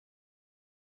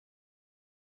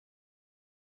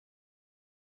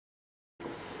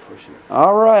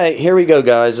Alright, here we go,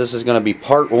 guys. This is going to be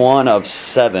part 1 of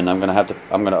 7. I'm going to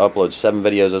upload 7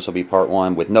 videos. This will be part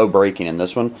 1 with no breaking in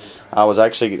this one. I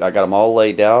got them all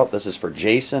laid out. This is for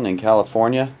Jason in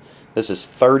California. This is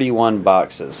 31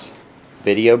 boxes.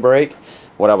 Video break.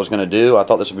 What I was going to do, I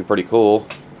thought this would be pretty cool,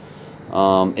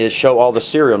 is show all the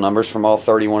serial numbers from all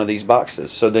 31 of these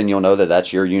boxes. So then you'll know that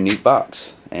that's your unique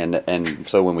box. And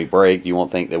so when we break, you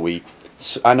won't think that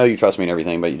I know you trust me and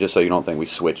everything, but just so you don't think we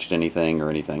switched anything or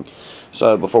anything.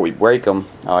 So before we break them,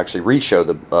 I'll actually re-show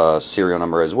the serial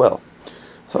number as well.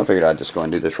 So I figured I'd just go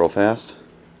and do this real fast.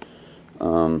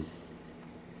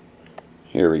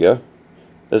 Here we go.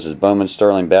 This is Bowman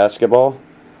Sterling basketball,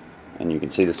 and you can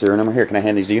see the serial number here. Can I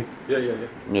hand these to you? Yeah.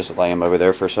 Just lay them over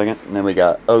there for a second. And then we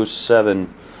got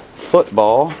 07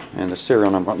 football, and the serial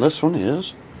number on this one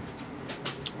is,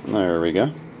 there we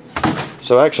go.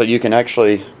 So actually, you can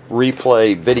actually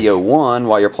replay video 1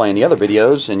 while you're playing the other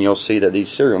videos, and you'll see that these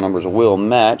serial numbers will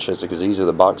match, because these are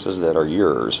the boxes that are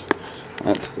yours.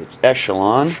 That's the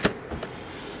Echelon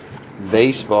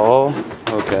baseball.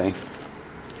 Okay,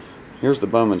 here's the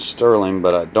Bowman Sterling,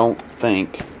 but I don't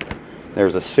think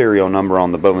there's a serial number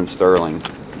on the Bowman Sterling,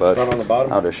 but on the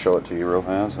bottom. I'll just show it to you real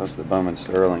fast. That's the Bowman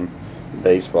Sterling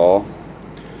baseball.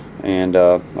 And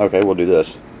okay, we'll do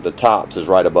this. The tops is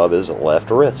right above his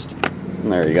left wrist.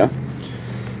 And there you go.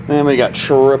 Then we got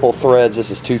triple threads. This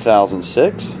is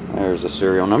 2006. There's the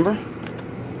serial number.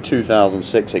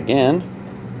 2006 again.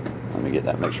 Let me get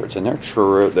that, make sure it's in there.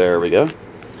 There we go.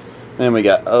 Then we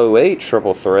got 08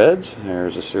 triple threads.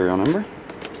 There's the serial number.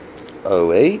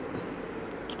 08.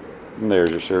 And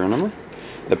there's your serial number.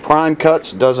 The Prime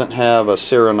Cuts doesn't have a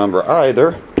serial number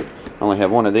either. I only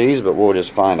have one of these, but we'll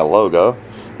just find a logo.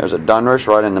 There's a Dunrush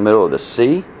right in the middle of the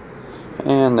C.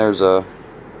 And there's a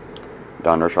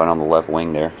Dunrush right on the left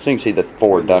wing there. So you can see the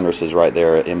 4 Dunrushes right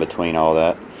there in between all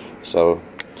that. So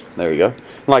there you go.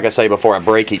 Like I say, before I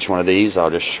break each one of these, I'll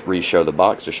just re-show the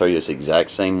box to show you this exact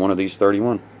same one of these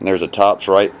 31. And there's a tops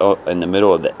right in the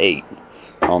middle of the 8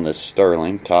 on this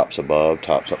Sterling. Tops above,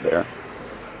 tops up there.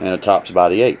 And a tops by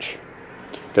the H,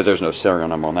 because there's no serial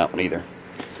number on that one either.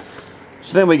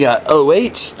 So then we got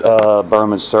 08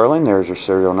 Bowman Sterling. There's your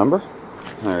serial number.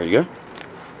 There you go.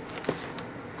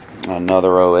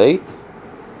 Another 08.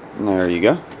 There you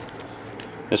go.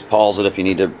 Just pause it if you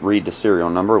need to read the serial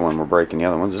number when we're breaking the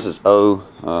other ones. This is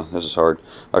this is hard.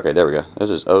 Okay, there we go. This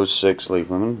is 06 leaf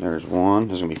lemon. There's 1.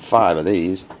 There's going to be 5 of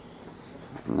these.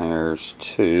 And there's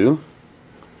 2.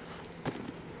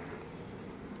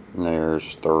 And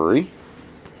there's 3.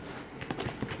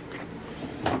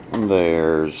 And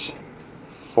there's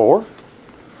 4.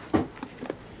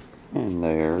 And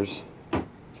there's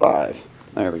 5.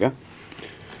 There we go.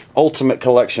 Ultimate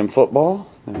Collection Football.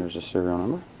 There's a serial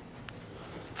number.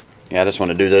 Yeah, I just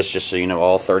want to do this just so you know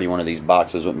all 31 of these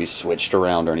boxes wouldn't be switched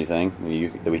around or anything.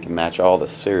 That we can match all the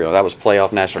serial. That was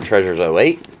Playoff National Treasures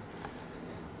 08.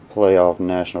 Playoff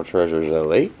National Treasures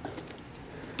 08.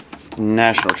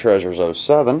 National Treasures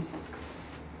 07.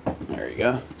 There you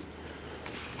go.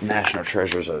 National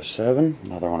Treasures 07.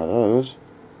 Another one of those.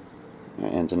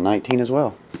 It ends in 19 as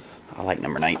well. I like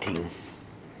number 19.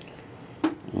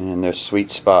 And there's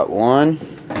Sweet Spot 1.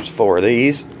 There's 4 of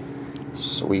these.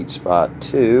 Sweet Spot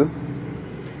 2.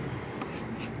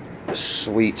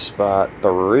 Sweet Spot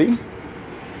 3.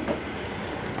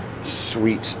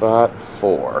 Sweet Spot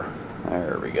 4.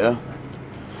 There we go.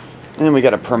 And we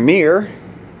got a Primie.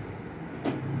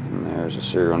 And there's a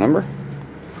serial number.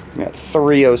 We got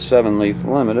 307 Leaf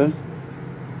Limited.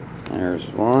 There's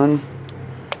 1.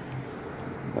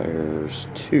 There's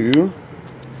 2.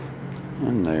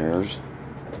 And there's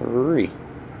 3.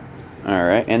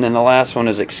 Alright, and then the last one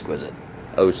is Exquisite.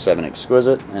 07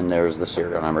 Exquisite, and there's the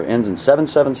serial number. It ends in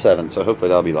 777, so hopefully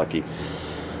that'll be lucky.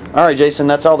 Alright, Jason,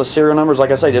 that's all the serial numbers.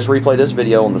 Like I say, just replay this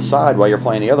video on the side while you're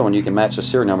playing the other one. You can match the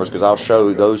serial numbers, because I'll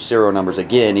show those serial numbers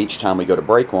again each time we go to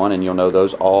break one, and you'll know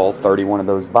all 31 of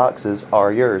those boxes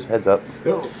are yours. Heads up.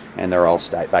 And they're all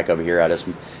stacked back over here.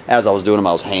 As I was doing them,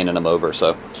 I was handing them over.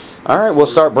 So, alright, we'll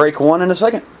start break 1 in a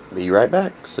second. Be right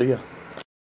back. See ya.